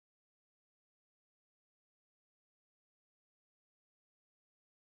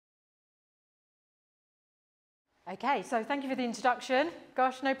Okay, so thank you for the introduction.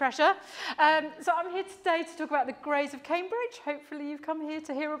 Gosh, no pressure. So I'm here today to talk about the Greys of Cambridge. Hopefully you've come here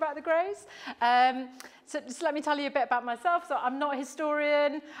to hear about the Greys. So just let me tell you a bit about myself. So I'm not a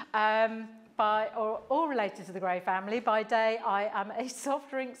historian or related to the Grey family. By day, I am a soft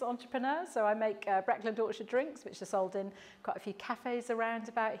drinks entrepreneur. So I make Breckland Orchard drinks, which are sold in quite a few cafes around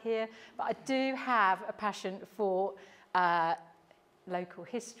about here. But I do have a passion for local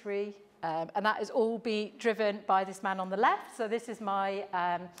history, and that is all be driven by this man on the left. So this is my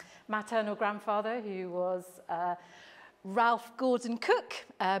maternal grandfather, who was Ralph Gordon Cook,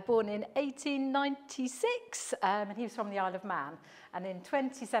 born in 1896, and he was from the Isle of Man. And in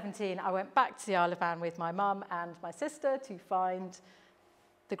 2017, I went back to the Isle of Man with my mum and my sister to find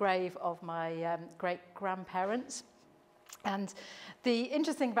the grave of my great-grandparents. And the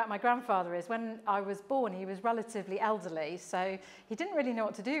interesting thing about my grandfather is when I was born, he was relatively elderly, so he didn't really know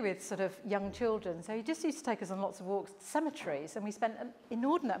what to do with sort of young children. So he just used to take us on lots of walks to cemeteries, and we spent an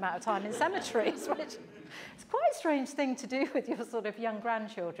inordinate amount of time in cemeteries, which is quite a strange thing to do with your sort of young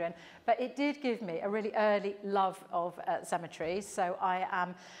grandchildren. But it did give me a really early love of cemeteries. So I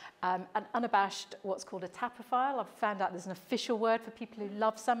am an unabashed, what's called a tapophile. I've found out there's an official word for people who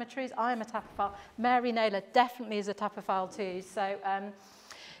love cemeteries. I am a tapophile. Mary Naylor definitely is a tapophile too. So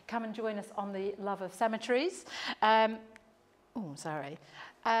come and join us on the love of cemeteries. And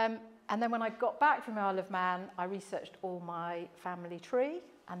then when I got back from the Isle of Man, I researched all my family tree,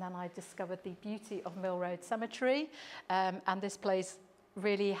 and then I discovered the beauty of Mill Road Cemetery. And this place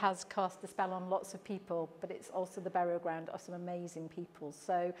really has cast a spell on lots of people, but it's also the burial ground of some amazing people.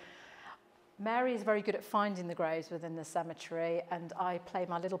 So Mary is very good at finding the graves within the cemetery, and I play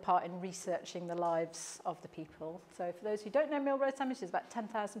my little part in researching the lives of the people. So for those who don't know Mill Road Cemetery, there's about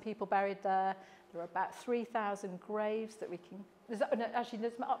 10,000 people buried there. There are about 3,000 graves that we can... there's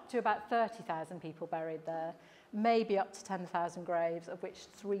up to about 30,000 people buried there, maybe up to 10,000 graves, of which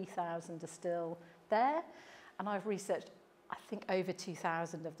 3,000 are still there. And I've researched, I think, over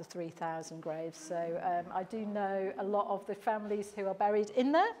 2,000 of the 3,000 graves. So I do know a lot of the families who are buried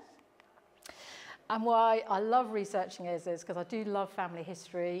in there. And why I love researching is because I do love family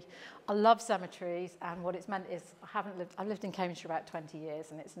history. I love cemeteries, and what it's meant is I've lived in Cambridge for about 20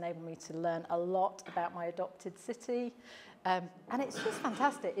 years, and it's enabled me to learn a lot about my adopted city. And it's just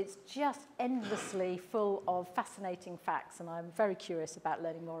fantastic. It's just endlessly full of fascinating facts, and I'm very curious about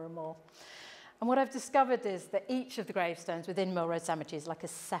learning more and more. And what I've discovered is that each of the gravestones within Mill Road Cemetery is like a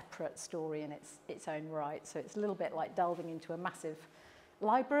separate story in its own right. So it's a little bit like delving into a massive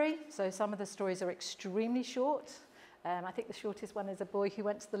library. So some of the stories are extremely short. I think the shortest one is a boy who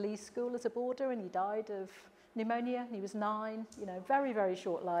went to the Lee School as a boarder, and he died of pneumonia, and he was 9, very, very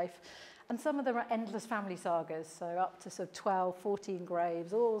short life. And some of them are endless family sagas, so up to sort of 12, 14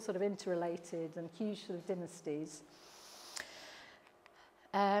 graves, all sort of interrelated and huge sort of dynasties.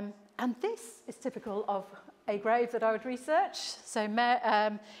 And this is typical of a grave that I would research. So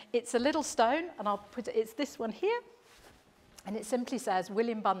it's a little stone, and it's this one here. And it simply says,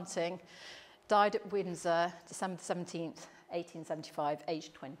 William Bunting died at Windsor, December 17th, 1875,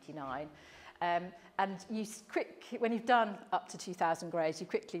 aged 29. And when you've done up to 2,000 graves, you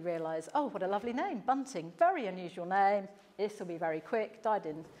quickly realise, oh, what a lovely name, Bunting, very unusual name. This will be very quick, died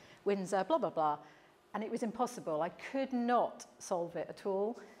in Windsor, blah, blah, blah. And it was impossible. I could not solve it at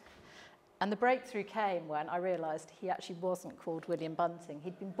all. And the breakthrough came when I realised he actually wasn't called William Bunting.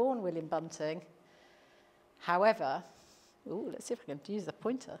 He'd been born William Bunting. However, let's see if I can use the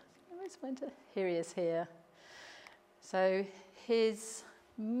pointer. Where's the pointer? Here he is here. So his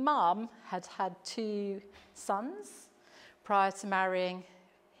mum had 2 sons prior to marrying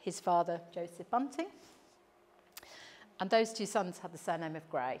his father, Joseph Bunting. And those 2 sons had the surname of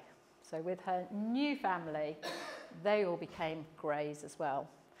Grey. So with her new family, they all became Greys as well,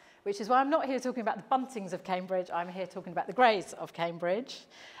 which is why I'm not here talking about the Buntings of Cambridge. I'm here talking about the Greys of Cambridge.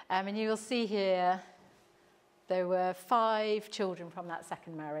 And you will see here there were 5 children from that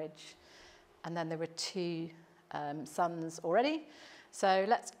second marriage, and then there were 2 sons already. So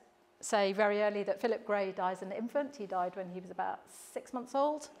let's say very early that Philip Grey dies as an infant. He died when he was about 6 months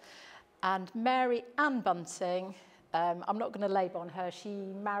old. And Mary Ann Bunting, I'm not going to labour on her. She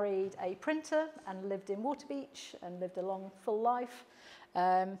married a printer and lived in Waterbeach and lived a long, full life.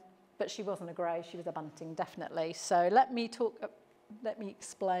 But she wasn't a Grey, she was a Bunting, definitely. So let me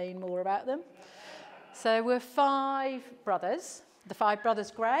explain more about them. So we're 5 brothers, the 5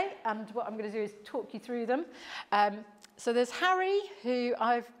 brothers Grey, and what I'm going to do is talk you through them. So there's Harry, who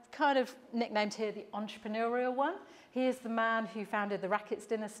I've kind of nicknamed here the entrepreneurial one. He is the man who founded the racquets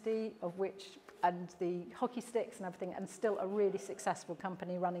dynasty, and the hockey sticks and everything, and still a really successful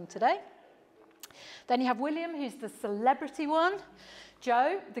company running today. Then you have William, who's the celebrity one.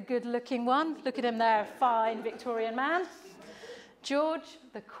 Joe, the good-looking one. Look at him there, fine Victorian man. George,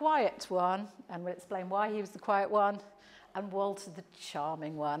 the quiet one, and we'll explain why he was the quiet one. And Walter, the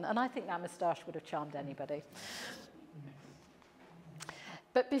charming one. And I think that moustache would have charmed anybody.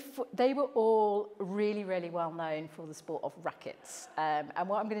 But they were all really, really well known for the sport of racquets. And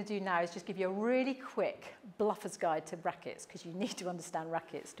what I'm going to do now is just give you a really quick bluffer's guide to racquets, because you need to understand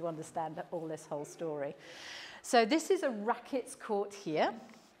racquets to understand all this whole story. So this is a racquets court here.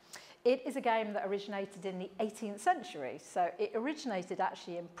 It is a game that originated in the 18th century. So it originated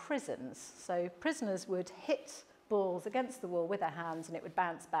actually in prisons. So prisoners would hit balls against the wall with their hands and it would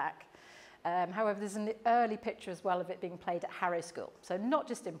bounce back. However, there's an early picture as well of it being played at Harrow School. So not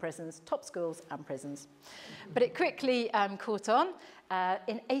just in prisons, top schools and prisons. But it quickly caught on.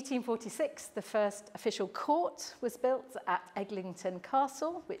 In 1846, the first official court was built at Eglinton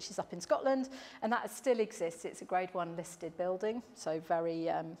Castle, which is up in Scotland, and that still exists. It's a Grade 1 listed building, so very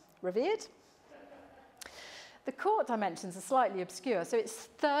revered. The court dimensions are slightly obscure, so it's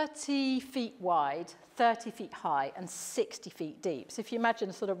 30 feet wide, 30 feet high, and 60 feet deep. So if you imagine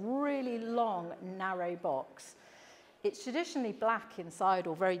a sort of really long, narrow box, it's traditionally black inside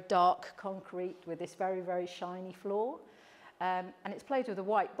or very dark concrete with this very, very shiny floor. And it's played with a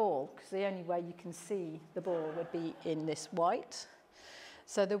white ball, because the only way you can see the ball would be in this white.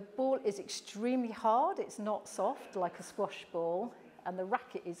 So the ball is extremely hard. It's not soft like a squash ball, and the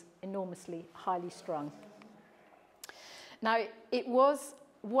racket is enormously highly strung. Now, it was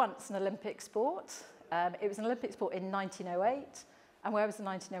once an Olympic sport. It was an Olympic sport in 1908. And where was the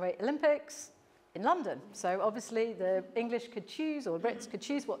 1908 Olympics? In London. So obviously the English could choose, or Brits could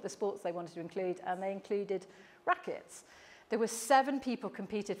choose what the sports they wanted to include, and they included rackets. There were 7 people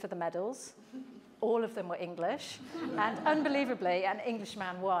competed for the medals. All of them were English. And unbelievably, an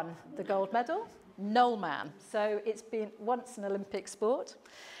Englishman won the gold medal, Noelman. So it's been once an Olympic sport.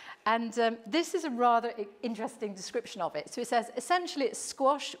 And this is a rather interesting description of it. So it says, essentially it's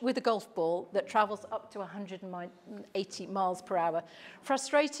squash with a golf ball that travels up to 180 miles per hour.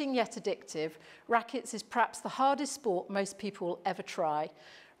 Frustrating yet addictive, rackets is perhaps the hardest sport most people will ever try,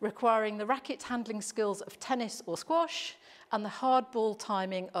 requiring the racket handling skills of tennis or squash and the hard ball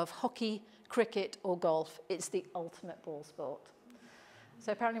timing of hockey, cricket or golf. It's the ultimate ball sport.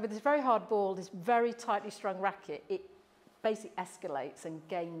 So apparently with this very hard ball, this very tightly strung racket, it basically escalates and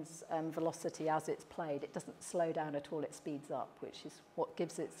gains velocity as it's played. It doesn't slow down at all, it speeds up, which is what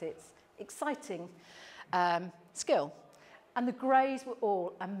gives it its exciting skill. And the Greys were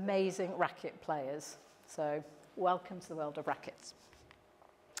all amazing racket players. So welcome to the world of rackets.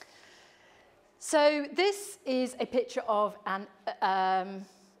 So this is a picture of a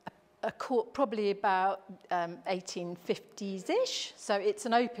court probably about 1850s-ish. So it's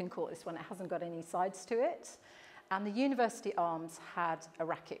an open court, this one. It hasn't got any sides to it. And the University Arms had a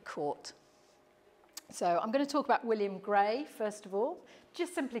racket court. So I'm going to talk about William Gray, first of all,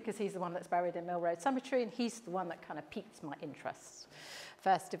 just simply because he's the one that's buried in Mill Road Cemetery, and he's the one that kind of piqued my interest,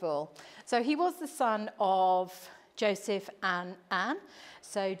 first of all. So he was the son of Joseph and Anne.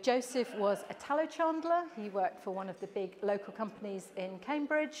 So Joseph was a tallow chandler. He worked for one of the big local companies in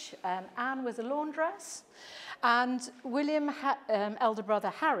Cambridge. Anne was a laundress. And William, elder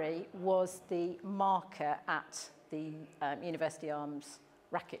brother Harry, was the marker at the University Arms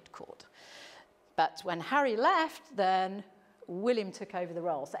racket court. But when Harry left, then William took over the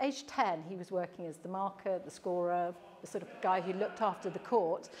role. So age 10, he was working as the marker, the scorer, the sort of guy who looked after the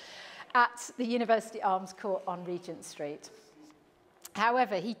court at the University Arms court on Regent Street.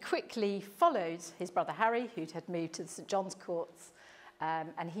 However, he quickly followed his brother Harry, who had moved to the St John's courts,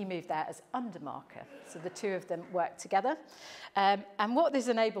 and he moved there as undermarker. So the two of them worked together. And what this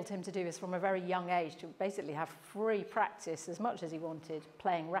enabled him to do is from a very young age to basically have free practice as much as he wanted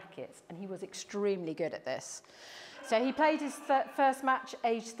playing rackets, and he was extremely good at this. So he played his first match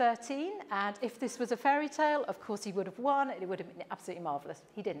aged 13, and if this was a fairy tale, of course he would have won. It would have been absolutely marvellous.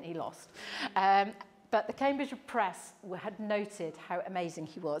 He didn't, he lost. But the Cambridge Press had noted how amazing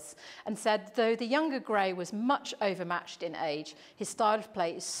he was and said, though the younger Gray was much overmatched in age, his style of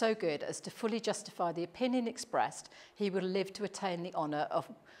play is so good as to fully justify the opinion expressed he will live to attain the honour of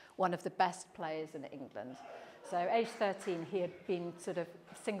one of the best players in England. So age 13, he had been sort of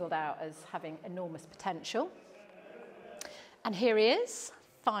singled out as having enormous potential. And here he is,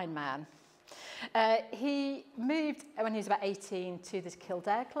 fine man. He moved when he was about 18 to the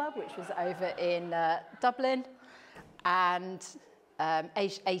Kildare Club, which was over in Dublin, and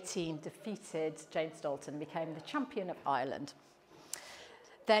aged 18 defeated James Dalton and became the champion of Ireland.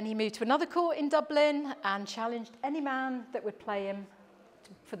 Then he moved to another court in Dublin and challenged any man that would play him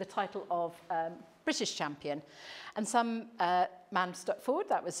for the title of British champion. And some man stepped forward,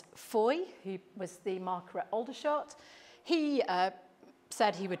 that was Foy, who was the marker at Aldershot. He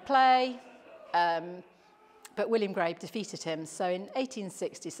said he would play, but William Grabe defeated him. So in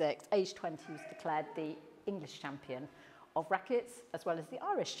 1866, age 20, he was declared the English champion of racquets, as well as the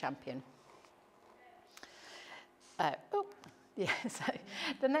Irish champion. So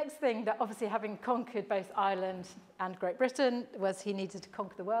the next thing, that obviously having conquered both Ireland and Great Britain, was he needed to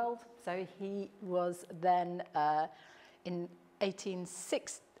conquer the world. So he was then in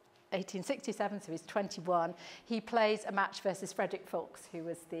 1867, so he's 21, he plays a match versus Frederick Fulks, who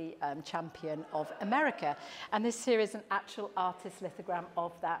was the champion of America. And this here is an actual artist lithogram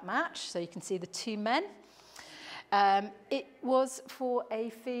of that match. So you can see the two men. It was for a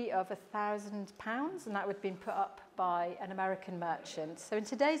fee of £1,000, and that would have been put up by an American merchant. So in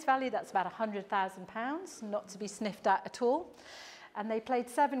today's value, that's about £100,000, not to be sniffed at all. And they played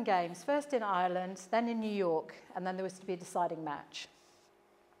 7 games, first in Ireland, then in New York, and then there was to be a deciding match.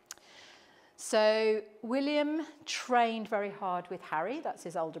 So William trained very hard with Harry, that's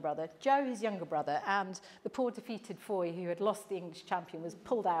his older brother, Joe, his younger brother, and the poor defeated Foy, who had lost the English champion, was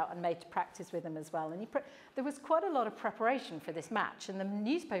pulled out and made to practice with him as well. And there was quite a lot of preparation for this match, and the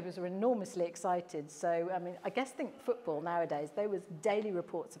newspapers were enormously excited. So, I mean, I guess think football nowadays, there was daily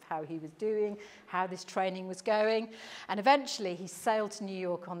reports of how he was doing, how this training was going. And eventually he sailed to New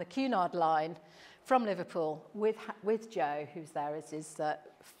York on the Cunard line from Liverpool with Joe, who's there as his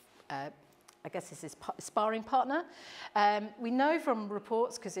I guess is his sparring partner. We know from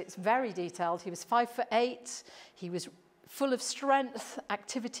reports, because it's very detailed, he was 5'8", he was full of strength,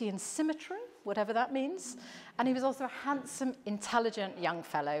 activity and symmetry, whatever that means. And he was also a handsome, intelligent young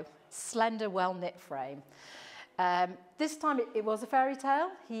fellow, slender, well-knit frame. This time it was a fairy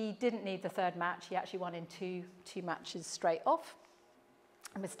tale. He didn't need the third match. He actually won in two matches straight off,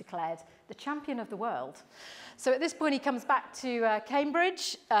 and was declared the champion of the world. So at this point, he comes back to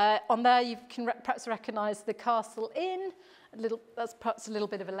Cambridge. On there, you can perhaps recognise the Castle Inn. That's perhaps a little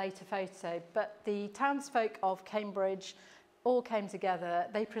bit of a later photo, but the townsfolk of Cambridge all came together.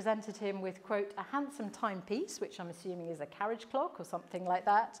 They presented him with, quote, a handsome timepiece, which I'm assuming is a carriage clock or something like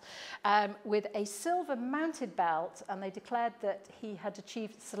that, with a silver mounted belt, and they declared that he had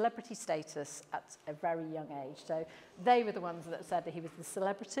achieved celebrity status at a very young age. So they were the ones that said that he was the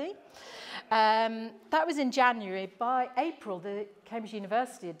celebrity. That was in January. By April, the Cambridge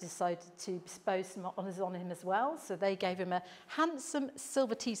University had decided to bestow some honours on him as well, so they gave him a handsome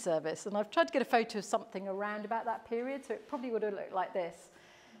silver tea service. And I've tried to get a photo of something around about that period, so it probably would have looked like this.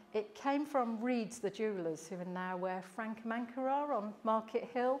 It came from Reed's, the jewellers, who are now where Frank Manca are on Market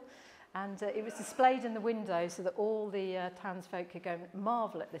Hill. And it was displayed in the window so that all the townsfolk could go and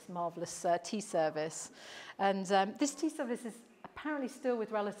marvel at this marvellous tea service. And this tea service is apparently still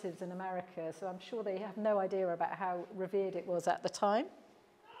with relatives in America, so I'm sure they have no idea about how revered it was at the time.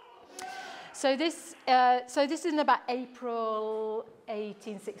 So this is in about April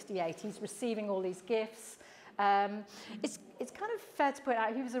 1868. He's receiving all these gifts. It's kind of fair to point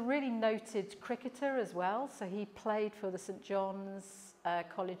out he was a really noted cricketer as well. So he played for the St John's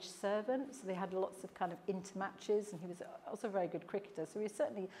College Servants. So they had lots of kind of intermatches, and he was also a very good cricketer. So he was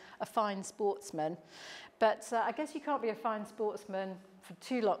certainly a fine sportsman. But I guess you can't be a fine sportsman for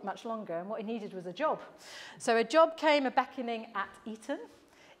much longer, and what he needed was a job. So a job came a-beckoning at Eton.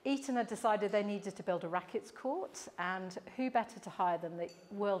 Eton had decided they needed to build a rackets court, and who better to hire than the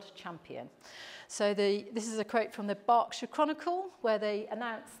world champion? So this is a quote from the Berkshire Chronicle, where they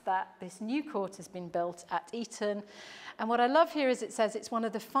announced that this new court has been built at Eton. And what I love here is it says it's one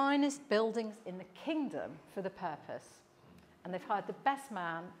of the finest buildings in the kingdom for the purpose. And they've hired the best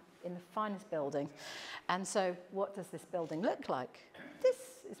man in the finest building. And so what does this building look like?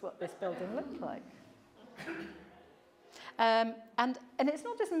 This is what this building looked like. And it's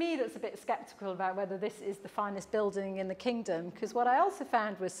not just me that's a bit sceptical about whether this is the finest building in the kingdom, because what I also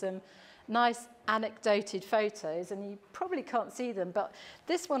found was some nice anecdoted photos, and you probably can't see them, but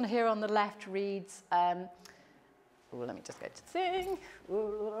this one here on the left reads, let me just go to the thing.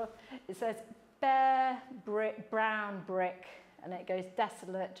 It says, bare brown brick, and it goes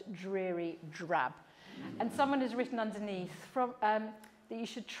desolate, dreary, drab. And someone has written underneath that you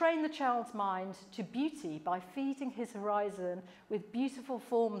should train the child's mind to beauty by feeding his horizon with beautiful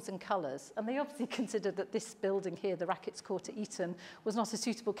forms and colours. And they obviously considered that this building here, the Rackets Court at Eton, was not a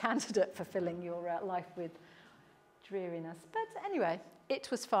suitable candidate for filling your life with dreariness. But anyway,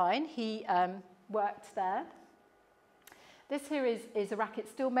 it was fine. He worked there. This here is a racket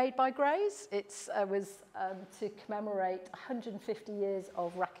still made by Grays. It was to commemorate 150 years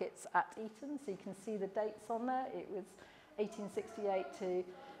of rackets at Eton. So you can see the dates on there. It was 1868 to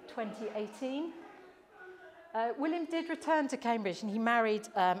 2018. William did return to Cambridge, and he married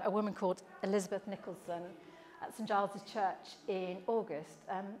a woman called Elizabeth Nicholson at St Giles's Church in August.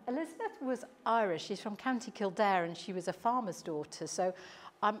 Elizabeth was Irish. She's from County Kildare, and she was a farmer's daughter. So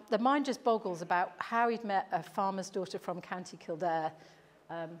the mind just boggles about how he'd met a farmer's daughter from County Kildare,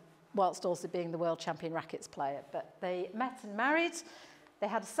 whilst also being the world champion racquets player. But they met and married. They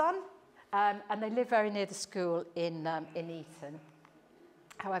had a son, and they lived very near the school in Eton.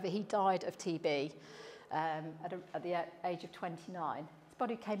 However, he died of TB at the age of 29. His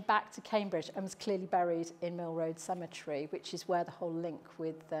body came back to Cambridge and was clearly buried in Mill Road Cemetery, which is where the whole link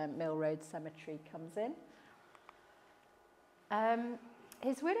with Mill Road Cemetery comes in.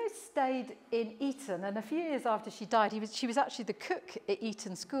 His widow stayed in Eton, and a few years after she died, she was actually the cook at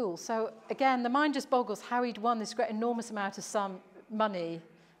Eton School. So again, the mind just boggles how he'd won this great enormous amount of money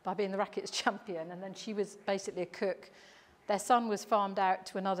by being the racquets champion, and then she was basically a cook. Their son was farmed out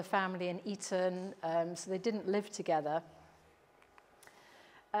to another family in Eton, so they didn't live together.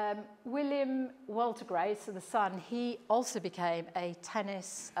 William Walter Gray, so the son, he also became a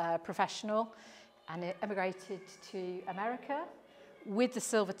tennis professional and emigrated to America with the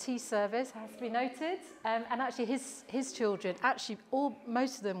Silver Tea Service, has to be noted. And actually his children,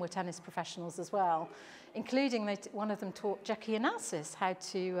 most of them were tennis professionals as well, including one of them taught Jackie Onassis how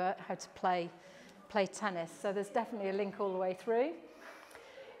to play tennis. So there's definitely a link all the way through.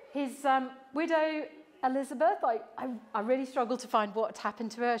 His widow, Elizabeth, I really struggled to find what had happened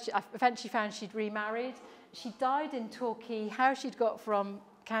to her. I eventually found she'd remarried. She died in Torquay. How she'd got from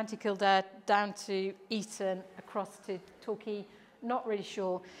County Kildare down to Eton, across to Torquay, not really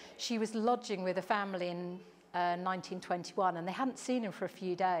sure. She was lodging with a family in 1921, and they hadn't seen him for a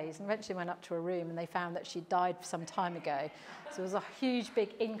few days, and eventually went up to her room and they found that she'd died some time ago. So there was a huge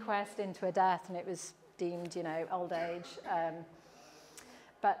big inquest into her death, and it was deemed, old age. And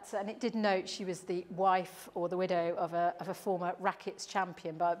it did note she was the wife or the widow of a former racquets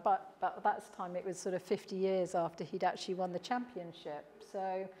champion, but at that time it was sort of 50 years after he'd actually won the championship.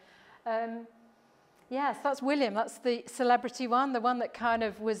 So yes, that's William. That's the celebrity one, the one that kind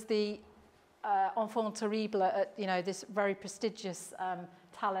of was the enfant terrible at this very prestigious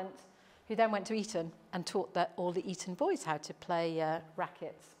talent, who then went to Eton and taught all the Eton boys how to play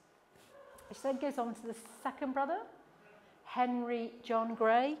rackets. Which then goes on to the second brother, Henry John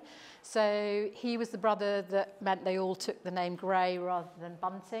Gray. So he was the brother that meant they all took the name Gray rather than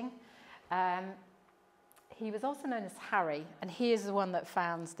Bunting. He was also known as Harry, and he is the one that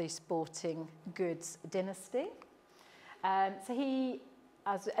founds the sporting goods dynasty. So he,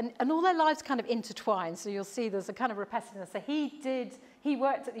 and all their lives kind of intertwine, so you'll see there's a kind of repetitiveness. So he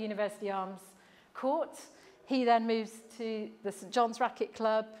worked at the University Arms Court. He then moves to the St John's Racquet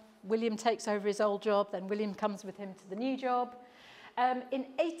Club. William takes over his old job, then William comes with him to the new job. In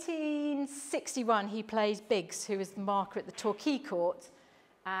 1861, he plays Biggs, who is the marker at the Torquay Court,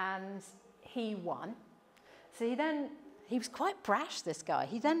 and he won. So he was quite brash, this guy.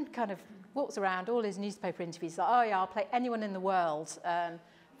 He then kind of walks around all his newspaper interviews, like, oh yeah, I'll play anyone in the world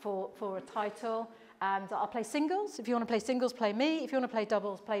for a title, and I'll play singles. If you want to play singles, play me. If you want to play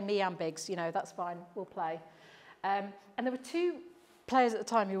doubles, play me and Biggs. That's fine, we'll play. And there were two players at the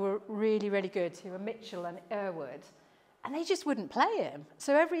time who were really, really good, who were Mitchell and Irwood, and they just wouldn't play him.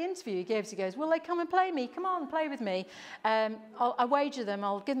 So every interview he gives, he goes, will they come and play me? Come on, play with me. I'll wager them,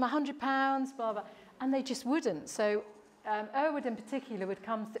 I'll give them £100, blah, blah. And they just wouldn't. So Irwood in particular would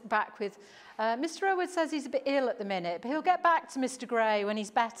come back with, Mr. Irwood says he's a bit ill at the minute, but he'll get back to Mr. Gray when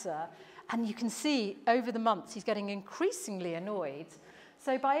he's better. And you can see over the months he's getting increasingly annoyed.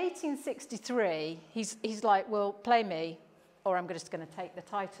 So by 1863, he's like, well, play me, or I'm just going to take the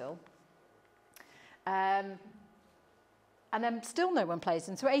title. And then still no one plays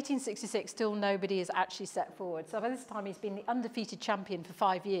him. So 1866, still nobody has actually stepped forward. So by this time, he's been the undefeated champion for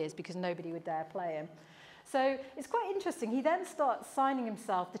 5 years because nobody would dare play him. So it's quite interesting. He then starts signing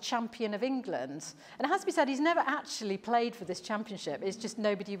himself the champion of England. And it has to be said, he's never actually played for this championship. It's just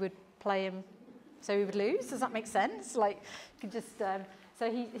nobody would play him, so he would lose. Does that make sense? Like, you could just...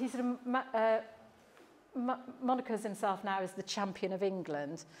 so he sort of monikers himself now as the champion of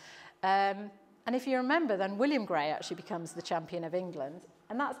England. And if you remember, then William Gray actually becomes the champion of England.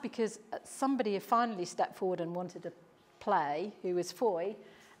 And that's because somebody finally stepped forward and wanted to play, who was Foy.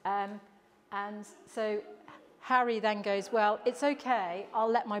 And so Harry then goes, well, it's okay, I'll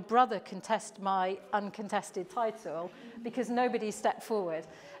let my brother contest my uncontested title because nobody stepped forward.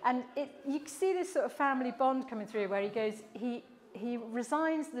 And you can see this sort of family bond coming through where he goes, he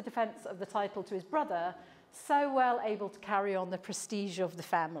resigns the defence of the title to his brother, so well able to carry on the prestige of the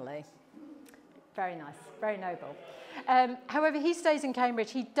family. Very nice, very noble. However, he stays in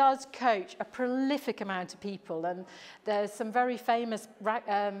Cambridge. He does coach a prolific amount of people, and there's some very famous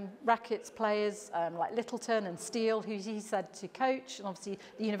rackets players like Littleton and Steele, who he said to coach, and obviously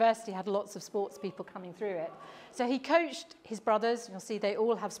the university had lots of sports people coming through it. So he coached his brothers. You'll see they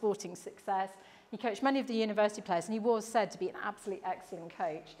all have sporting success. He coached many of the university players, and he was said to be an absolutely excellent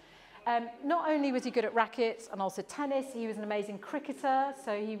coach. Not only was he good at rackets and also tennis, he was an amazing cricketer,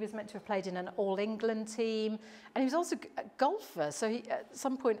 so he was meant to have played in an all-England team, and he was also a golfer, so at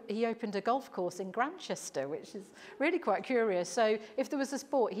some point he opened a golf course in Grantchester, which is really quite curious. So if there was a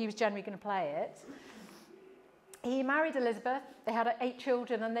sport, he was generally going to play it. He married Elizabeth, they had 8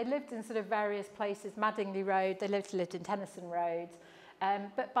 children, and they lived in sort of various places, Madingley Road, they lived in Tennyson Road.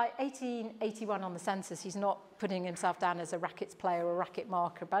 But by 1881 on the census, he's not putting himself down as a rackets player or a racket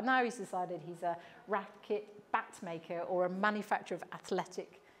marker, but now he's decided he's a racket bat maker or a manufacturer of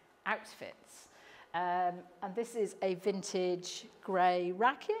athletic outfits. And this is a vintage grey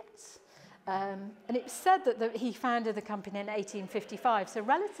racket. And it's said that he founded the company in 1855, so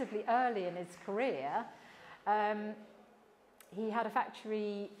relatively early in his career. He had a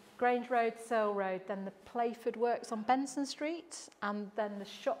factory Grange Road, Searle Road, then the Playford Works on Benson Street, and then the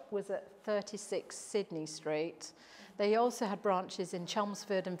shop was at 36 Sydney Street. They also had branches in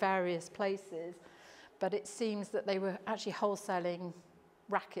Chelmsford and various places, but it seems that they were actually wholesaling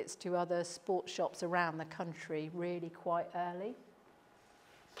rackets to other sports shops around the country really quite early.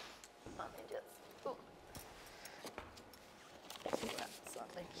 Let me just put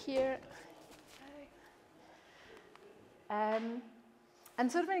something here. And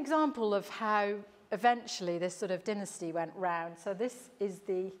sort of an example of how eventually this sort of dynasty went round. So this is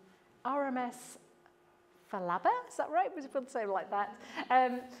the RMS Falaba, is that right? Was it say like that?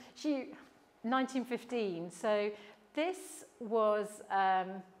 1915. So this was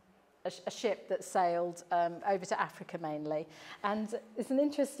a ship that sailed over to Africa mainly. And it's an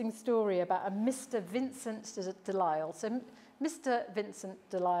interesting story about a Mr. Vincent de Lisle. So Mr. Vincent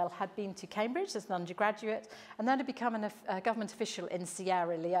de Lisle had been to Cambridge as an undergraduate and then had become a government official in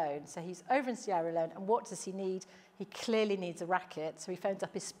Sierra Leone. So he's over in Sierra Leone, and what does he need? He clearly needs a racket. So he phones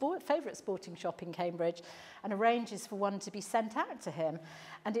up his favourite sporting shop in Cambridge and arranges for one to be sent out to him.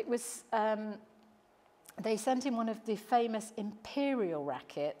 And it was, they sent him one of the famous imperial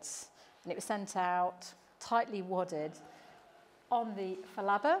rackets, and it was sent out tightly wadded on the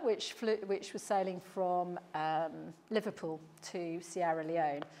Falaba, which was sailing from Liverpool to Sierra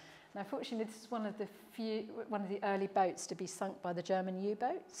Leone. Now, fortunately, this is one of the early boats to be sunk by the German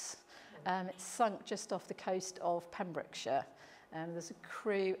U-boats. It's sunk just off the coast of Pembrokeshire. There's a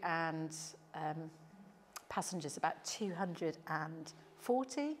crew and passengers, about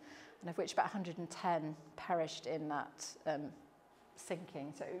 240, and of which about 110 perished in that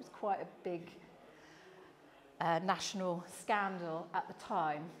sinking. So it was quite a big national scandal at the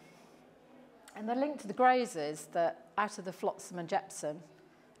time. And the link to the Greys is that out of the flotsam and jetsam,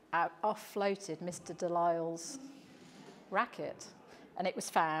 off-floated Mr. de Lisle's racket, and it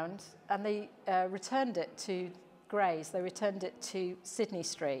was found, and they returned it to Greys. They returned it to Sydney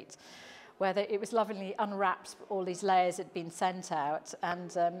Street, where it was lovingly unwrapped, all these layers had been sent out,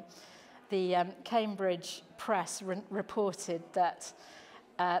 and the Cambridge press reported that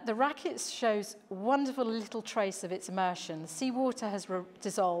the racket shows wonderful little trace of its immersion. The seawater has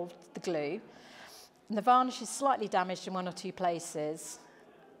dissolved the glue, and the varnish is slightly damaged in one or two places.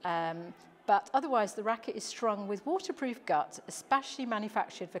 But otherwise, the racket is strung with waterproof gut, especially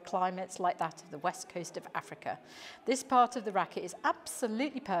manufactured for climates like that of the west coast of Africa. This part of the racket is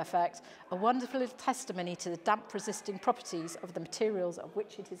absolutely perfect, a wonderful little testimony to the damp-resisting properties of the materials of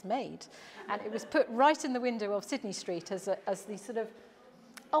which it is made. And it was put right in the window of Sydney Street as the sort of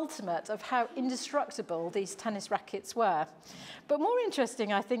ultimate of how indestructible these tennis rackets were. But more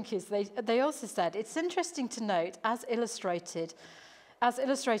interesting, I think, is they also said, it's interesting to note, as illustrating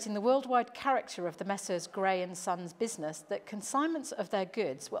the worldwide character of the Messrs. Gray and Sons business, that consignments of their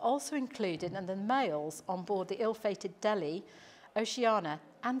goods were also included in the mails on board the ill-fated Delhi, Oceana,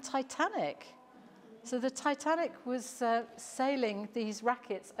 and Titanic. So the Titanic was sailing these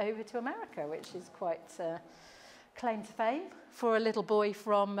rackets over to America, which is quite claim to fame for a little boy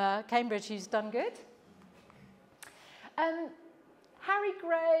from Cambridge who's done good. Harry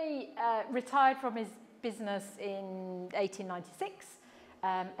Gray retired from his business in 1896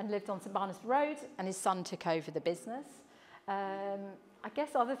 and lived on St Barnabas Road, and his son took over the business. I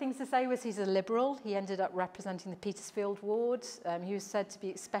guess other things to say was he's a Liberal. He ended up representing the Petersfield ward. He was said to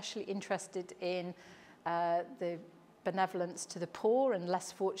be especially interested in the benevolence to the poor and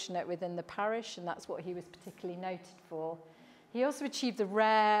less fortunate within the parish, and that's what he was particularly noted for. He also achieved the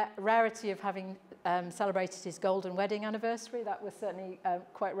rarity of having celebrated his golden wedding anniversary. That was certainly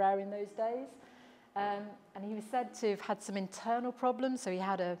quite rare in those days. And he was said to have had some internal problems, so he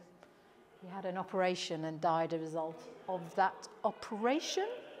had an operation and died as a result of that operation.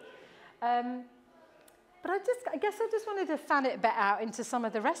 But I guess I just wanted to fan it a bit out into some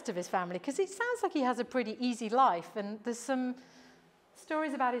of the rest of his family, because it sounds like he has a pretty easy life, and there's some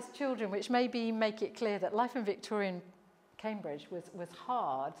stories about his children which maybe make it clear that life in Victorian Cambridge was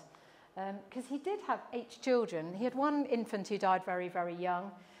hard, because he did have 8 children. He had one infant who died very, very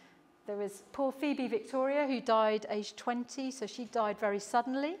young. There was poor Phoebe Victoria, who died aged 20, so she died very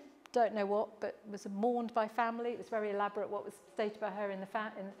suddenly. Don't know what, but was mourned by family. It was very elaborate what was stated about her in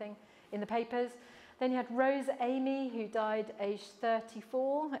the papers. Then you had Rose Amy, who died aged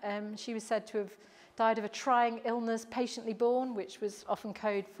 34. She was said to have died of a trying illness, patiently born, which was often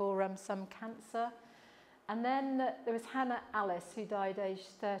code for some cancer. And then there was Hannah Alice, who died aged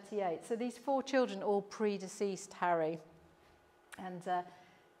 38. So these 4 children all predeceased Harry. And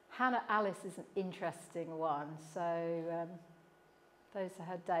Hannah Alice is an interesting one. So those are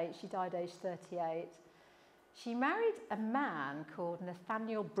her dates. She died aged 38. She married a man called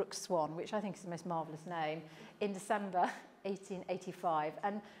Nathaniel Brooke Swan, which I think is the most marvellous name, in December 1885.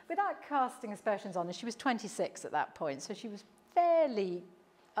 And without casting aspersions on her, she was 26 at that point, so she was fairly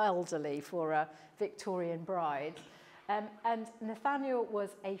elderly for a Victorian bride. And Nathaniel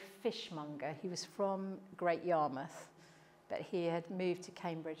was a fishmonger. He was from Great Yarmouth, but he had moved to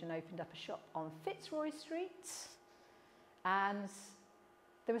Cambridge and opened up a shop on Fitzroy Street. And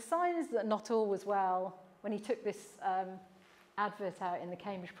there were signs that not all was well when he took this advert out in the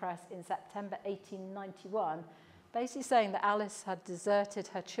Cambridge Press in September 1891, basically saying that Alice had deserted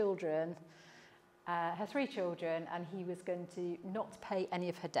her children, her 3 children, and he was going to not pay any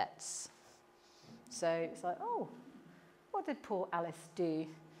of her debts. So it's like, oh, what did poor Alice do?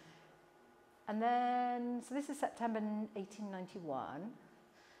 And then, so this is September 1891.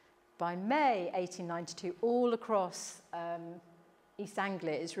 By May 1892, all across East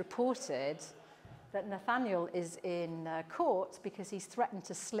Anglia is reported that Nathaniel is in court because he's threatened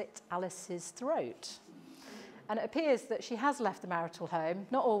to slit Alice's throat. And it appears that she has left the marital home,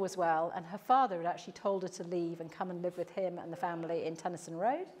 not all was well, and her father had actually told her to leave and come and live with him and the family in Tennyson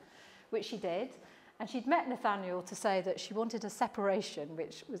Road, which she did. And she'd met Nathaniel to say that she wanted a separation,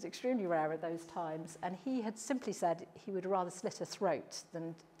 which was extremely rare at those times, and he had simply said he would rather slit her throat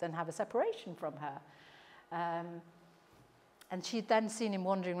than have a separation from her. And she'd then seen him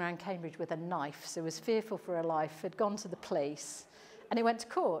wandering around Cambridge with a knife, so was fearful for her life, had gone to the police, and he went to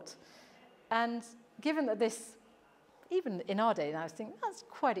court. And given that this, even in our day now, I was thinking, that's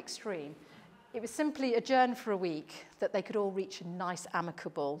quite extreme. It was simply adjourned for a week that they could all reach a nice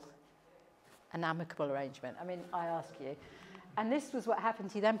amicable arrangement. I mean, I ask you. And this was what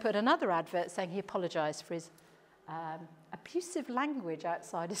happened. He then put another advert saying he apologised for his abusive language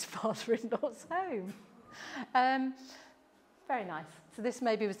outside his father-in-law's home. Very nice. So this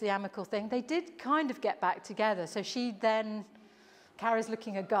maybe was the amicable thing. They did kind of get back together. So she then, Carrie's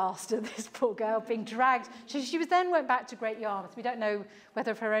looking aghast at this poor girl being dragged. She then went back to Great Yarmouth. We don't know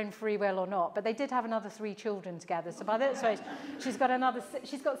whether of her own free will or not, but they did have another 3 children together. So by this rate, she's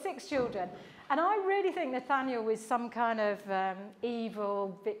got 6 children. And I really think Nathaniel was some kind of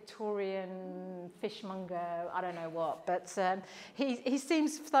evil Victorian fishmonger, I don't know what, but he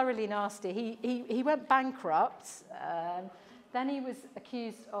seems thoroughly nasty. He went bankrupt. Then he was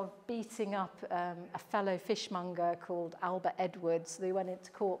accused of beating up a fellow fishmonger called Albert Edwards. They went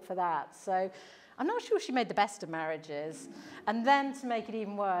into court for that. So I'm not sure she made the best of marriages. And then to make it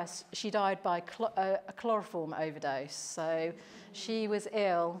even worse, she died by a chloroform overdose. So she was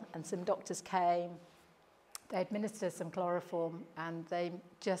ill and some doctors came. They administered some chloroform and they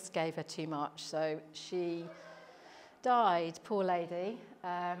just gave her too much. So she died, poor lady.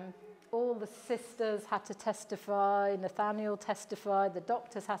 All the sisters had to testify, Nathaniel testified, the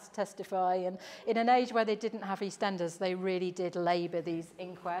doctors had to testify, and in an age where they didn't have EastEnders, they really did labour these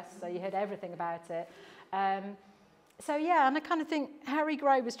inquests, so you heard everything about it. So yeah, and I kind of think Harry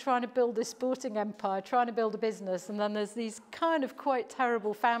Gray was trying to build this sporting empire, trying to build a business, and then there's these kind of quite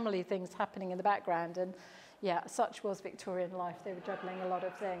terrible family things happening in the background, and yeah, such was Victorian life. They were juggling a lot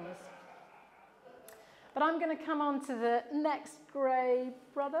of things. But I'm going to come on to the next Gray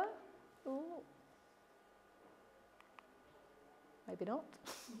brother. Ooh. Maybe not.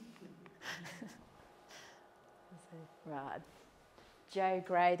 Right. Joe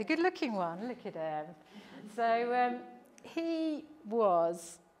Gray, the good-looking one. Look at him. So he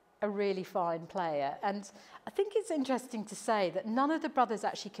was a really fine player. And I think it's interesting to say that none of the brothers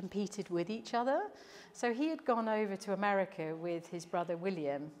actually competed with each other. So he had gone over to America with his brother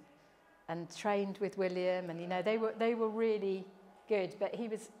William and trained with William, and you know they were really good. But he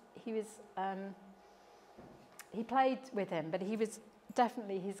played with him, but he was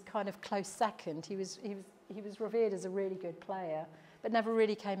definitely his kind of close second. He was revered as a really good player, but never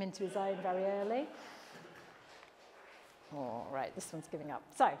really came into his own very early. Oh, right, this one's giving up.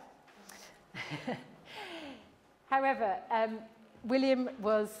 So, however, William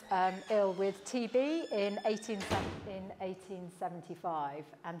was ill with TB in 1875,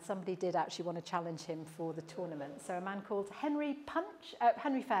 and somebody did actually want to challenge him for the tournament. So a man called Henry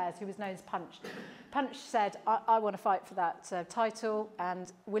Fairs, who was known as Punch said, I want to fight for that title,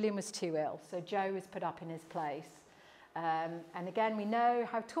 and William was too ill, so Joe was put up in his place. And again, we know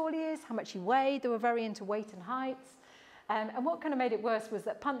how tall he is, how much he weighed. They were very into weight and height. And what kind of made it worse was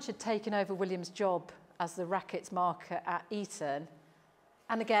that Punch had taken over William's job as the racquets marker at Eton.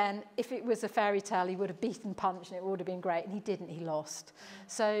 And again, if it was a fairy tale, he would have beaten Punch and it would have been great, and he didn't, he lost.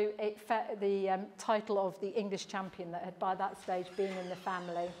 So the title of the English champion that had by that stage been in the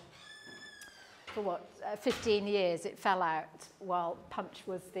family for 15 years, it fell out while Punch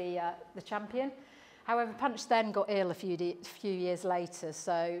was the champion. However, Punch then got ill a few years later,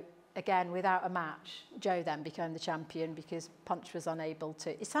 so again, without a match, Joe then became the champion because Punch was unable to.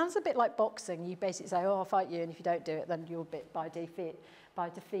 It sounds a bit like boxing. You basically say, oh, I'll fight you, and if you don't do it, then you're bit by defeat.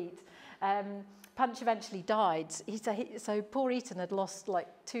 Punch eventually died. So poor Eton had lost like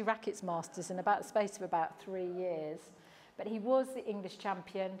 2 rackets masters in about the space of about 3 years. But he was the English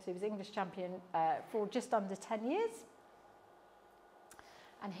champion. So he was English champion for just under 10 years.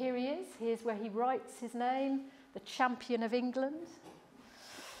 And here he is. Here's where he writes his name, the champion of England.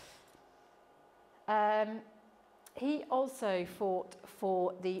 He also fought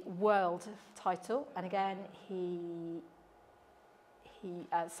for the world title, and again he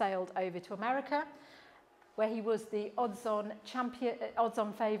sailed over to America, where he was the odds-on champion,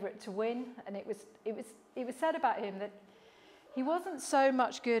 odds-on favourite to win. And it was said about him that he wasn't so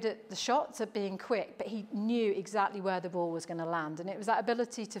much good at the shots, at being quick, but he knew exactly where the ball was going to land, and it was that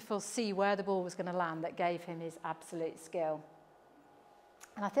ability to foresee where the ball was going to land that gave him his absolute skill.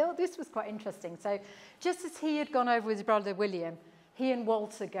 And I thought this was quite interesting. So just as he had gone over with his brother William, he and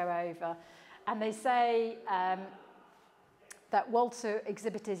Walter go over. And they say that Walter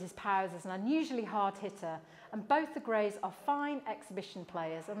exhibited his powers as an unusually hard hitter. And both the Greys are fine exhibition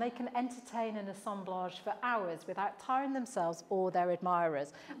players, and they can entertain an assemblage for hours without tiring themselves or their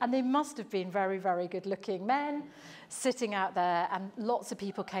admirers. And they must have been very, very good-looking men sitting out there, and lots of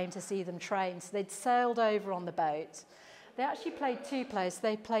people came to see them train. So they'd sailed over on the boat. They actually played 2 players.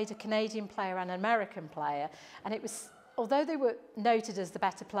 They played a Canadian player and an American player. And it was, although they were noted as the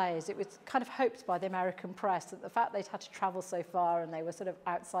better players, it was kind of hoped by the American press that the fact they'd had to travel so far and they were sort of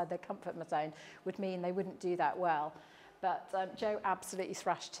outside their comfort zone would mean they wouldn't do that well. But Joe absolutely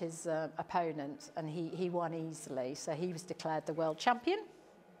thrashed his opponent, and he won easily. So he was declared the world champion.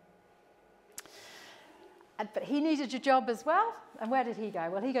 But he needed a job as well. And where did he go?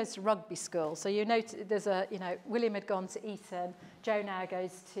 Well, he goes to rugby school. So you note there's William had gone to Eton. Joe now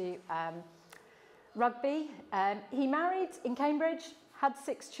goes to rugby. He married in Cambridge, had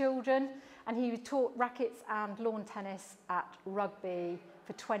 6 children, and he taught rackets and lawn tennis at rugby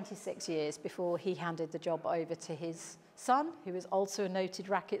for 26 years before he handed the job over to his son, who was also a noted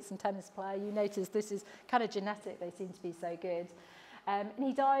rackets and tennis player. You notice this is kind of genetic. They seem to be so good. And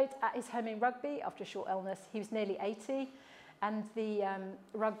he died at his home in Rugby after a short illness. He was nearly 80, and the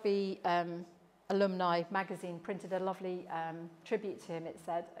Rugby Alumni magazine printed a lovely tribute to him. It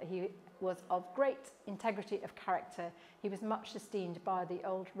said he was of great integrity of character. He was much esteemed by the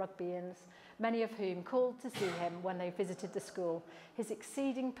old Rugbyians, many of whom called to see him when they visited the school. His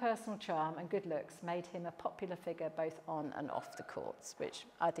exceeding personal charm and good looks made him a popular figure both on and off the courts, which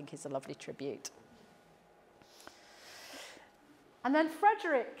I think is a lovely tribute. And then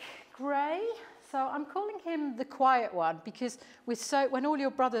Frederick Gray. So I'm calling him the quiet one because when all your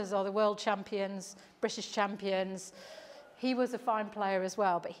brothers are the world champions, British champions, he was a fine player as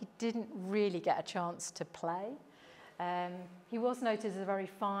well, but he didn't really get a chance to play. He was noted as a very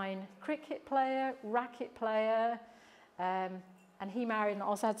fine cricket player, racket player, and he married and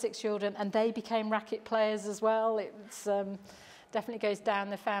also had 6 children, and they became racket players as well. It's definitely goes down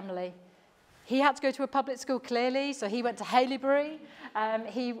the family. He had to go to a public school, clearly, so he went to Haileybury.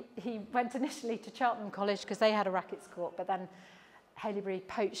 He went initially to Cheltenham College because they had a rackets court, but then Haileybury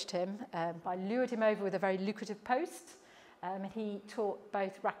poached him lured him over with a very lucrative post. He taught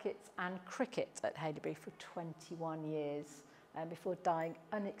both rackets and cricket at Haileybury for 21 years. before dying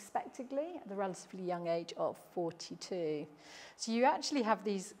unexpectedly at the relatively young age of 42. So you actually have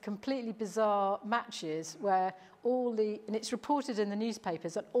these completely bizarre matches where and it's reported in the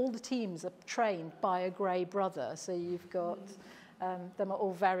newspapers that all the teams are trained by a Gray brother. So you've got them at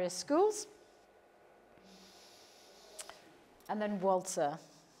all various schools. And then Walter,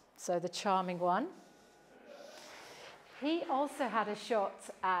 so the charming one. He also had a shot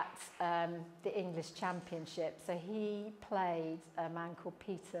at the English Championship. So he played a man called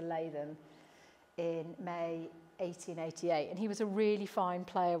Peter Latham in May 1888. And he was a really fine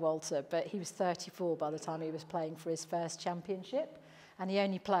player, Walter, but he was 34 by the time he was playing for his first championship. And he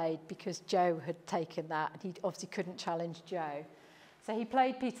only played because Joe had taken that, and he obviously couldn't challenge Joe. So he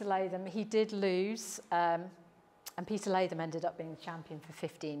played Peter Latham. He did lose, and Peter Latham ended up being the champion for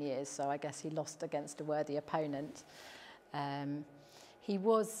 15 years, so I guess he lost against a worthy opponent. He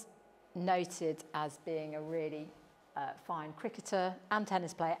was noted as being a really fine cricketer and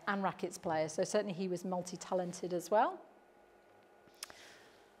tennis player and rackets player, so certainly he was multi-talented as well.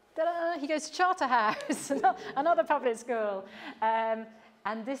 He goes to Charterhouse, another public school.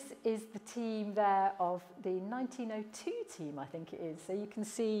 And this is the team there of the 1902 team, I think it is. So you can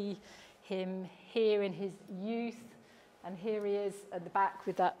see him here in his youth, and here he is at the back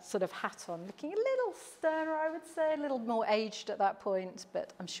with that sort of hat on, looking a little sterner, I would say, a little more aged at that point,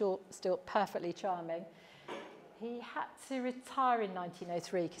 but I'm sure still perfectly charming. He had to retire in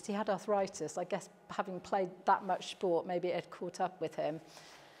 1903 because he had arthritis. I guess having played that much sport, maybe it had caught up with him.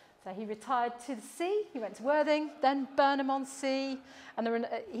 So he retired to the sea. He went to Worthing, then Burnham-on-Sea, and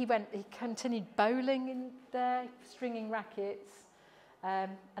he continued bowling in there, stringing rackets.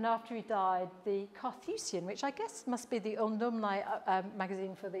 And after he died, the Carthusian, which I guess must be the alumni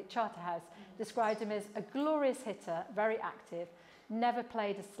magazine for the Charterhouse, described him as a glorious hitter, very active, never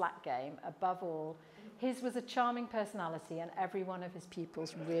played a slack game, above all. His was a charming personality, and every one of his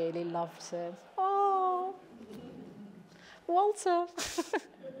pupils really loved him. Oh, Walter.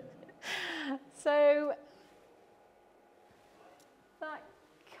 So that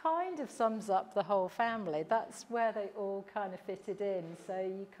kind of sums up the whole family. That's where they all kind of fitted in. So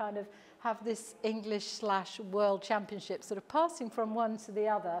you kind of have this English/World Championship sort of passing from one to the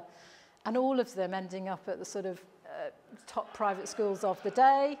other, and all of them ending up at the sort of top private schools of the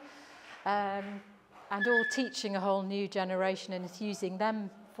day, and all teaching a whole new generation and using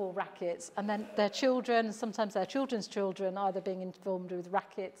them for rackets, and then their children, sometimes their children's children, either being informed with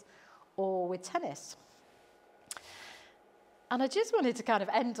rackets or with tennis. And I just wanted to kind of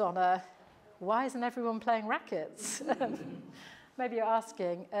end on why isn't everyone playing rackets? Maybe you're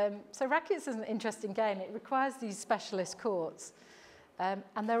asking. So rackets is an interesting game. It requires these specialist courts.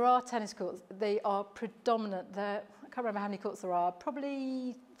 And there are tennis courts. They are predominant. I can't remember how many courts there are,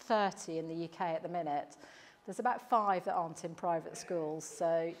 probably 30 in the UK at the minute. There's about 5 that aren't in private schools.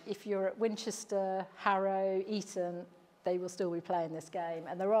 So if you're at Winchester, Harrow, Eton, they will still be playing this game.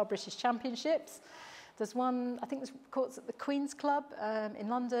 And there are British Championships. There's one, I think there's courts at the Queen's Club in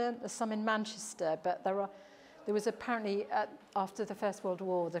London. There's some in Manchester. But there was apparently, after the First World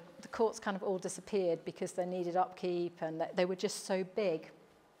War, the courts kind of all disappeared because they needed upkeep and they were just so big.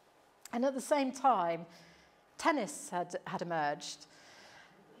 And at the same time, tennis had emerged.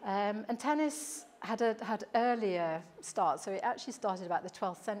 And tennis had earlier starts, so it actually started about the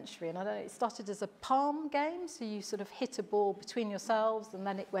 12th century, and I don't know, it started as a palm game, so you sort of hit a ball between yourselves, and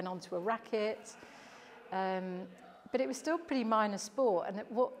then it went on to a racket. But it was still a pretty minor sport, and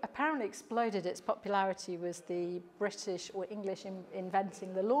what apparently exploded its popularity was the British or English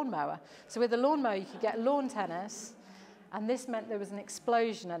inventing the lawnmower. So with the lawnmower, you could get lawn tennis, and this meant there was an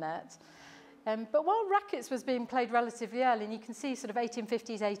explosion in it. But while rackets was being played relatively early, and you can see sort of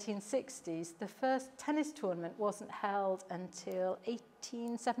 1850s, 1860s, the first tennis tournament wasn't held until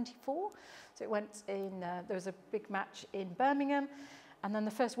 1874. So it went in, there was a big match in Birmingham, and then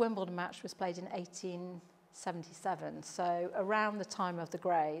the first Wimbledon match was played in 1877, so around the time of the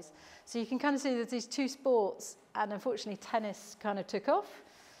Greys. So you can kind of see that these two sports, and unfortunately tennis kind of took off.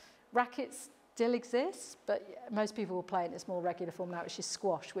 Rackets still exists, but most people will play in its more regular form now, which is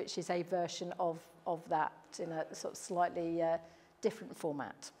squash, which is a version of that in a sort of slightly different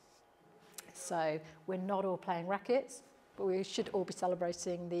format. So we're not all playing rackets, but we should all be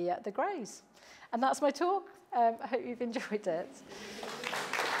celebrating the Greys. And that's my talk. I hope you've enjoyed it.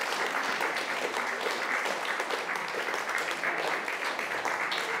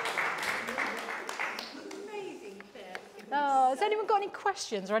 Has anyone got any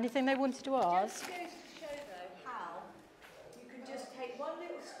questions or anything they wanted to ask? Just goes to show, though, how you can just take one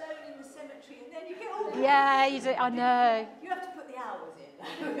little stone in the cemetery and then you get all the... Yeah, you do, I know. You have to put the hours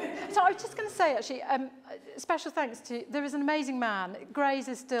in. So I was just going to say, actually, special thanks to, there is an amazing man. Gray's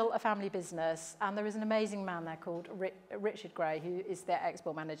is still a family business, and there is an amazing man there called Richard Gray, who is their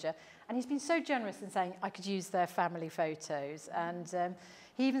export manager. And he's been so generous in saying I could use their family photos. And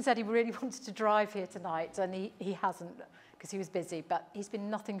he even said he really wanted to drive here tonight, and he hasn't, because he was busy. But he's been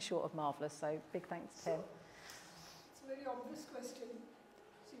nothing short of marvellous, so big thanks to him. It's a very obvious question.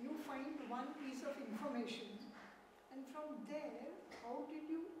 So you find one piece of information, and from there, how did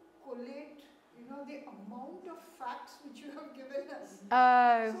you collate, you know, the amount of facts which you have given us?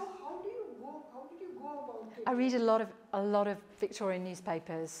 Oh. So how did you go about it? I read a lot of Victorian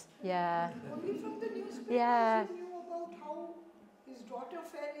newspapers. Yeah. Only from the newspapers Yeah. you knew about how his daughter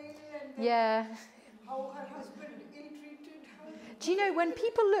fell ill and then Yeah. how her husband ill-treated her. Do you know, when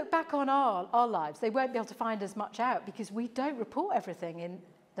people look back on our lives, they won't be able to find as much out because we don't report everything in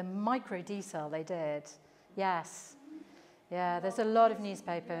the micro detail they did. Yes. Yeah, there's a lot of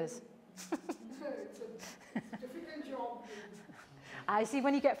newspapers. It's a difficult job. I see,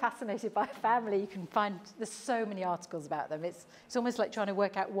 when you get fascinated by a family, you can find, there's so many articles about them. It's almost like trying to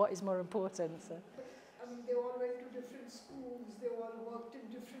work out what is more important. So. I mean, they all went to different schools, they all worked in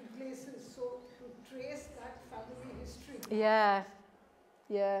different places, so to trace that family history. Yeah,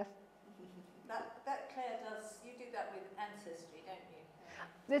 yeah. That Claire does, you do that with Ancestry, don't you?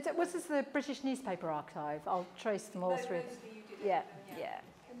 What's this, the British Newspaper Archive? I'll trace them all through. Mostly you do that, Yeah, don't you? yeah.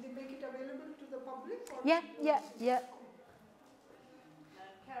 And they make it available to the public? Or Yeah, yeah, yeah.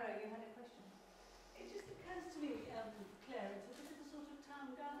 Caro, you had a question? It just occurs to me, Claire, it's a bit of a sort of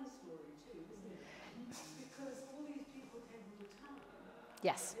town gown story too, isn't it? Because all these people came from the town.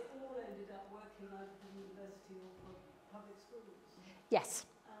 Yes, They all ended up working either for university or for public schools. yes.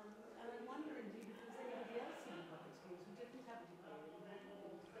 And I wonder indeed if there's anybody else in the public schools who didn't have a degree.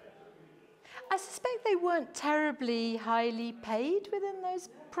 I suspect they weren't terribly highly paid within those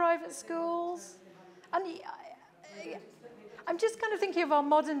private schools. And I'm just kind of thinking of our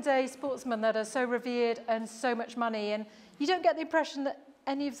modern day sportsmen that are so revered and so much money, and you don't get the impression that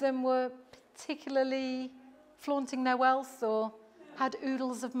any of them were particularly flaunting their wealth or had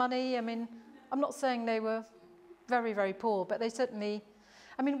oodles of money. I mean, I'm not saying they were very, very poor, but they certainly,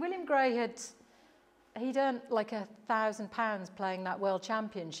 I mean, William Gray he'd earned like £1,000 playing that World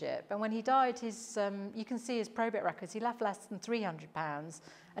Championship, and when he died, you can see his probate records, he left less than £300,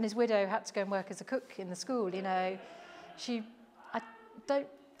 and his widow had to go and work as a cook in the school. You know,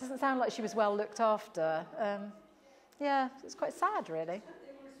 doesn't sound like she was well looked after. Yeah, it's quite sad, really. They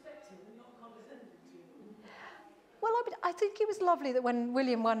were respected and not condescended to. Well, I think it was lovely that when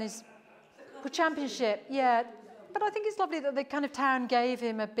William won his championship, yeah, but I think it's lovely that the kind of town gave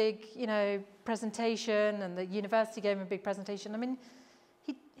him a big, you know, presentation, and the university gave him a big presentation. I mean,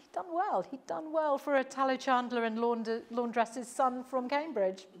 he'd done well. He'd done well for a tallow chandler and laundress's son from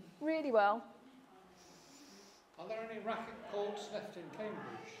Cambridge. Really well. Are there any racket courts left in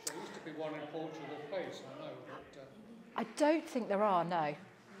Cambridge? There used to be one in Portugal Place, I know, but... I don't think there are, no.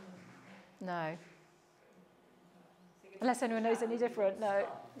 No. Unless anyone knows any different, no.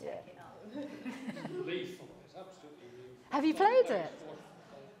 Yeah. lethal, it's absolutely lethal. Have you played it?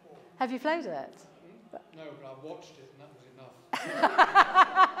 Have you played it? No, but I've watched it and that was enough.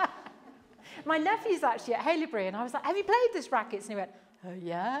 My nephew's actually at Haileybury, and I was like, have you played this rackets? And he went, oh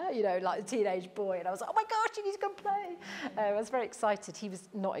yeah, you know, like a teenage boy. And I was like, oh my gosh, you need to come play. I was very excited. He was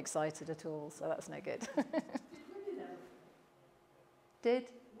not excited at all, so that's no good. Did?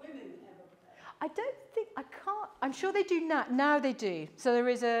 Women ever play? I don't think, I can't, I'm sure they do now. Now they do. So there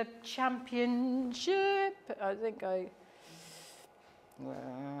is a championship. I think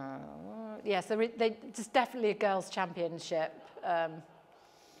yes, there's definitely a girls' championship.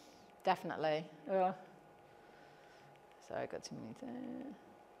 Definitely. So I got too many there.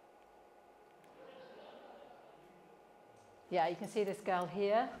 Yeah, you can see this girl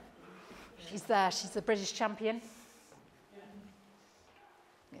here. She's there. She's the British champion.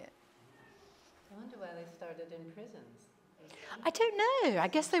 Yeah. I wonder why they started in prisons. I don't know. I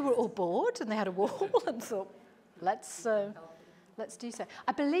guess they were all bored and they had a wall and thought, let's do so.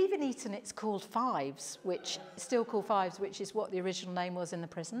 I believe in Eton it's called Fives, which still called Fives, which is what the original name was in the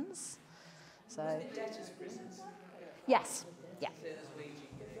prisons. So. Was it debtors' prisons? Yes. Yeah. So it was waging.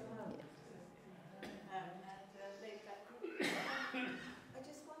 I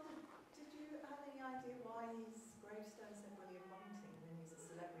just wondered, did you have any idea why his gravestone said William Bunting when he's a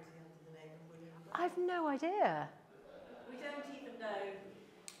celebrity under the name of William Bunting? I've no idea. We don't even know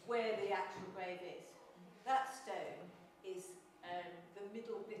where the actual grave is. That stone is the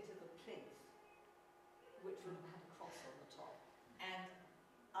middle bit of the plinth, which would have had a cross on the top. And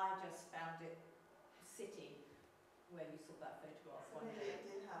I just found it sitting where you saw that photograph. So maybe it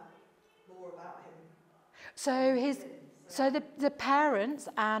did have So the parents,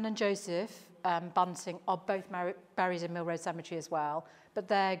 Anne and Joseph Bunting, are both buried in Mill Road Cemetery as well, but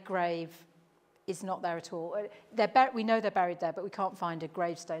their grave is not there at all. We know they're buried there, but we can't find a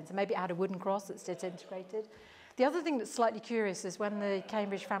gravestone. So maybe it had a wooden cross that's disintegrated. The other thing that's slightly curious is when the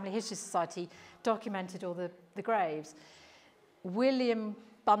Cambridge Family History Society documented all the graves, William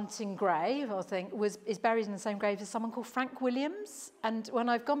Bunting grave, I think, is buried in the same grave as someone called Frank Williams. And when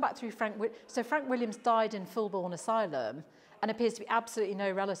I've gone back through Frank Williams died in Fulbourn Asylum and appears to be absolutely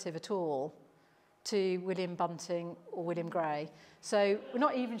no relative at all to William Bunting or William Gray. So we're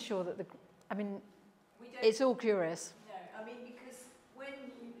not even sure that it's all curious. No, I mean, because when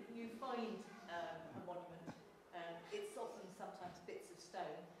you find a monument, it's often sometimes bits of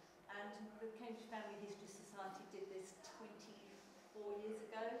stone. And the Cambridge Family History Society did this 24 years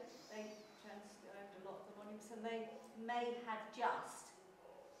ago. They transcribed a lot of the monuments, and they may have just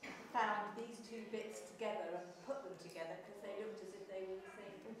found these two bits together and put them together because they looked as if they were the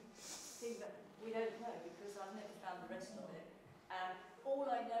same thing, but we don't know because I've never found the rest of it. All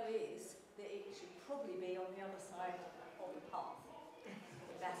I know is that it should probably be on the other side of the path.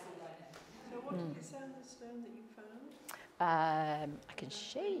 That's all I know. So what did you say on the stone that you found? I can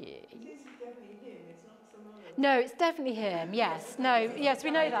show you. It is definitely him, it's not some other. No, it's definitely him, yes. No, yes,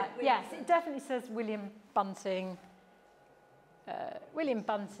 we know that. Yes, it definitely says William Bunting. William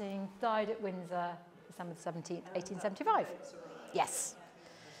Bunting died at Windsor, December 17th, 1875. Yes.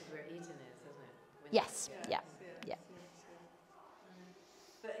 That's where Eton is, isn't it? Yes, yeah.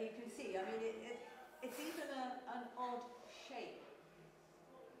 But you can see, I mean, it's even an odd shape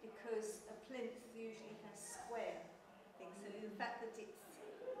because a plinth usually has square things. So the fact that it's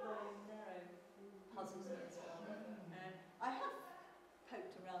long and narrow puzzles me as well. I have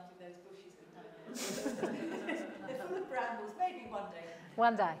poked around in those bushes with my nose. They're full of brambles. Maybe one day.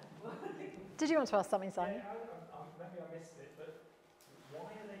 One day. Did you want to ask something, Simon? Yeah, maybe I missed it, but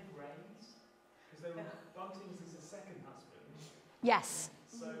why are they greys? Because Bunting's is the second husband. Yes.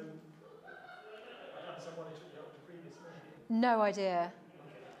 So, I understand why they took the previous name. No idea.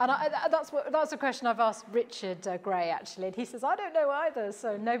 And that's a question I've asked Richard Gray, actually, and he says, I don't know either,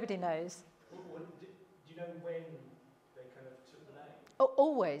 so nobody knows. Do you know when they kind of took the name?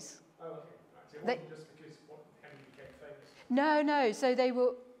 Always. Oh, okay. Right. So it wasn't just because Henry became famous? No, so they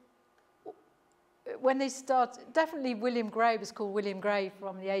were, when they started, definitely William Gray was called William Gray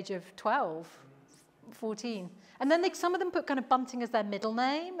from the age of 12, 14. And then some of them put kind of Bunting as their middle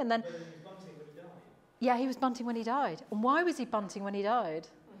name, and then... But he was Bunting when he died. Yeah, he was Bunting when he died. And why was he Bunting when he died?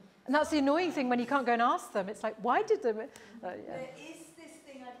 And that's the annoying thing when you can't go and ask them. It's like, why did they... There is this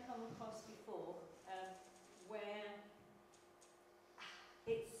thing I've come across before, where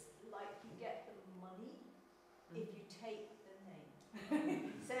it's like you get the money if you take the name.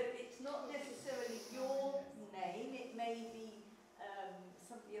 So it's not necessarily your name, it may be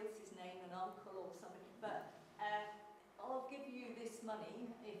somebody else's name, an uncle or something, but I'll give you this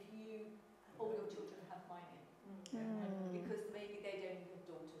money if all your children have my name. Because maybe they don't have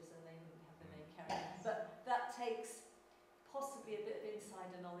daughters and they wouldn't have the name carried on. But that takes possibly a bit of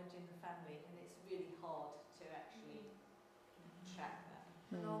insider knowledge in the family, and it's really hard to actually track that.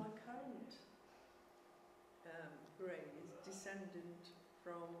 And are the current Greys descendant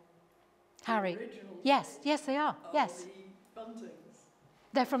from Harry. the original? Yes, they are. Yes. The Buntings.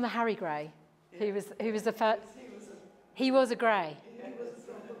 They're from the Harry Gray. Yeah. He was the first... He was a Gray.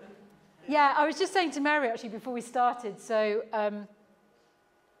 Yeah, I was just saying to Mary, actually, before we started, so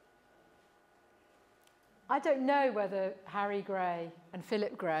I don't know whether Harry Gray and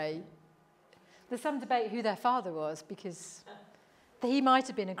Philip Gray, there's some debate who their father was, because he might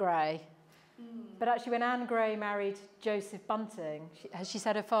have been a Gray. But actually, when Anne Gray married Joseph Bunting, she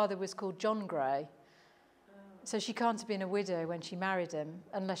said her father was called John Gray. So she can't have been a widow when she married him,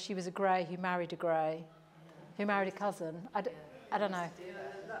 unless she was a Gray who married a Gray, who married a cousin. I don't know.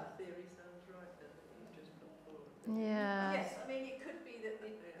 That theory sounds right, that you've just put forward. Yeah. Yes, I mean, it could be that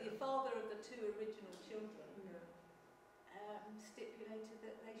the father of the two original children stipulated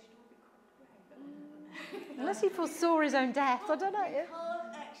that they should all be called Grey. Unless he foresaw his own death, I don't know. You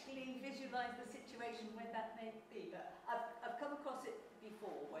can't actually visualise the situation where that may be, but I've come across it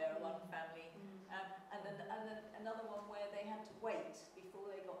before, where one family, and then another one where they had to wait before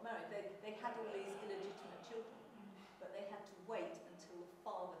they got married. They had all these illegitimate children, but they had to wait until the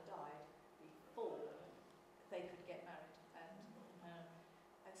father died before they could get married,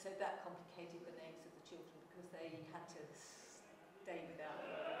 and so that complicated the names of the children because they had to stay without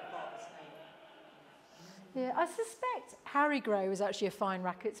the father's name. Yeah, I suspect Harry Gray was actually a fine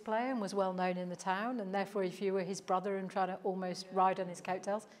rackets player and was well known in the town, and therefore if you were his brother and trying to almost ride on his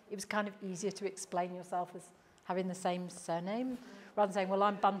coattails, it was kind of easier to explain yourself as having the same surname, rather than saying, well,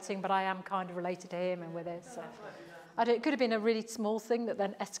 I'm Bunting, but I am kind of related to him and we're this. So. It could have been a really small thing that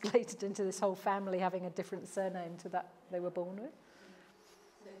then escalated into this whole family having a different surname to that they were born with.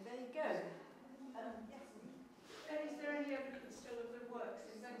 So there you go. Yes. And is there any evidence still of the works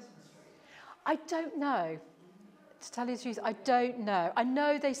in Benson Street? I don't know. To tell you the truth, I don't know. I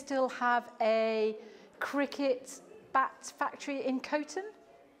know they still have a cricket bat factory in Coton.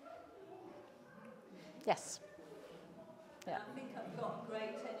 Yes. Yeah. I think I've got a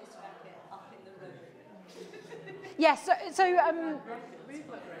great tennis racket up in the room. Yes.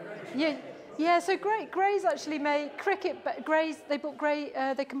 So Gray's actually made cricket. But Gray's they bought Gray.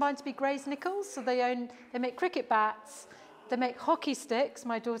 They combined to be Gray's Nichols. So they make cricket bats. They make hockey sticks.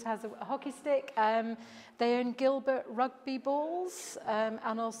 My daughter has a hockey stick. They own Gilbert rugby balls,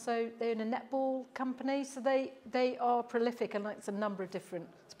 and also they own a netball company. So they are prolific in like a number of different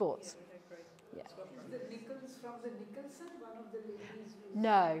sports. Yeah. Is the Nichols from the Nicholson, one of the ladies?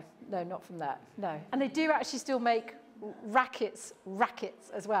 No, not from that. No, and they do actually still make rackets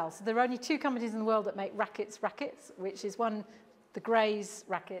as well. So there are only two companies in the world that make rackets, which is one, the Gray's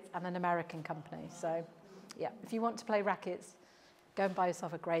rackets, and an American company. So. Yeah, if you want to play rackets, go and buy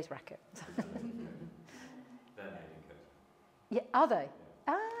yourself a Gray's racket. They're made in Coton. Yeah, are they?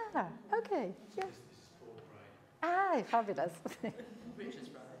 Ah, okay. Yeah. Ah, fabulous. Richard's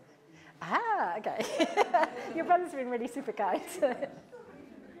brother. Ah, okay. Your brother's been really super kind.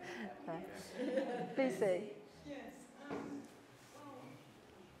 Lucy. Yes. Do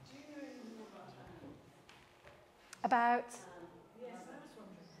you know any more about her? About? Yes, I was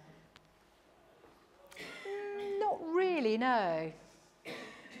wondering. Not really, no. Do you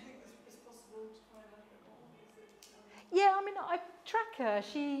think it's possible to find out a bit more? Yeah, I mean, I track her.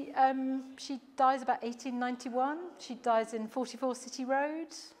 She dies about 1891. She dies in 44 City Road.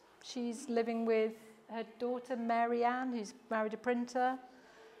 She's living with her daughter, Mary Ann, who's married a printer.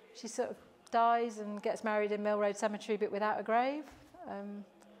 She sort of dies and gets married in Mill Road Cemetery, but without a grave.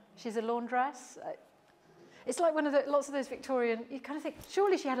 She's a laundress. It's like one of the, lots of those Victorian, you kind of think,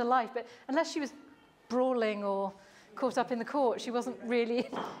 surely she had a life, but unless she was brawling or caught up in the court, she wasn't really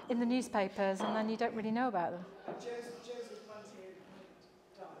in the newspapers, and then you don't really know about them. Joseph Bunting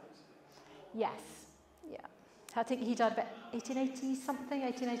died. Yes, yeah. I think he died about 1880 something,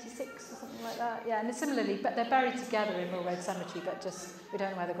 1886 or something like that. Yeah, and similarly, but they're buried together in Mill Road Cemetery, but just we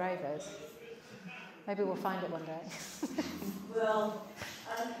don't know where the grave is. Maybe we'll find it one day. Well,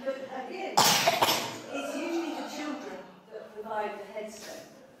 but again, it's usually the children that provide the headstone,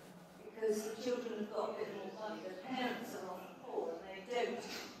 because the children have got a bit more money. The parents are often poor and they don't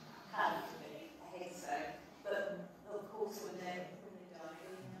have a headstone. But of course, when they die,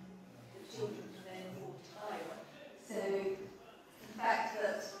 the children can then afford to buy one. So the fact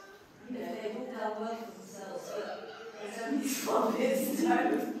that they've all done well for themselves, but there's only 12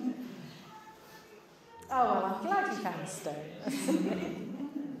 headstones. Oh, well, I'm glad you found a stone.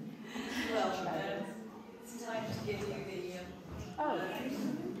 Well, it's time to give you the... Oh.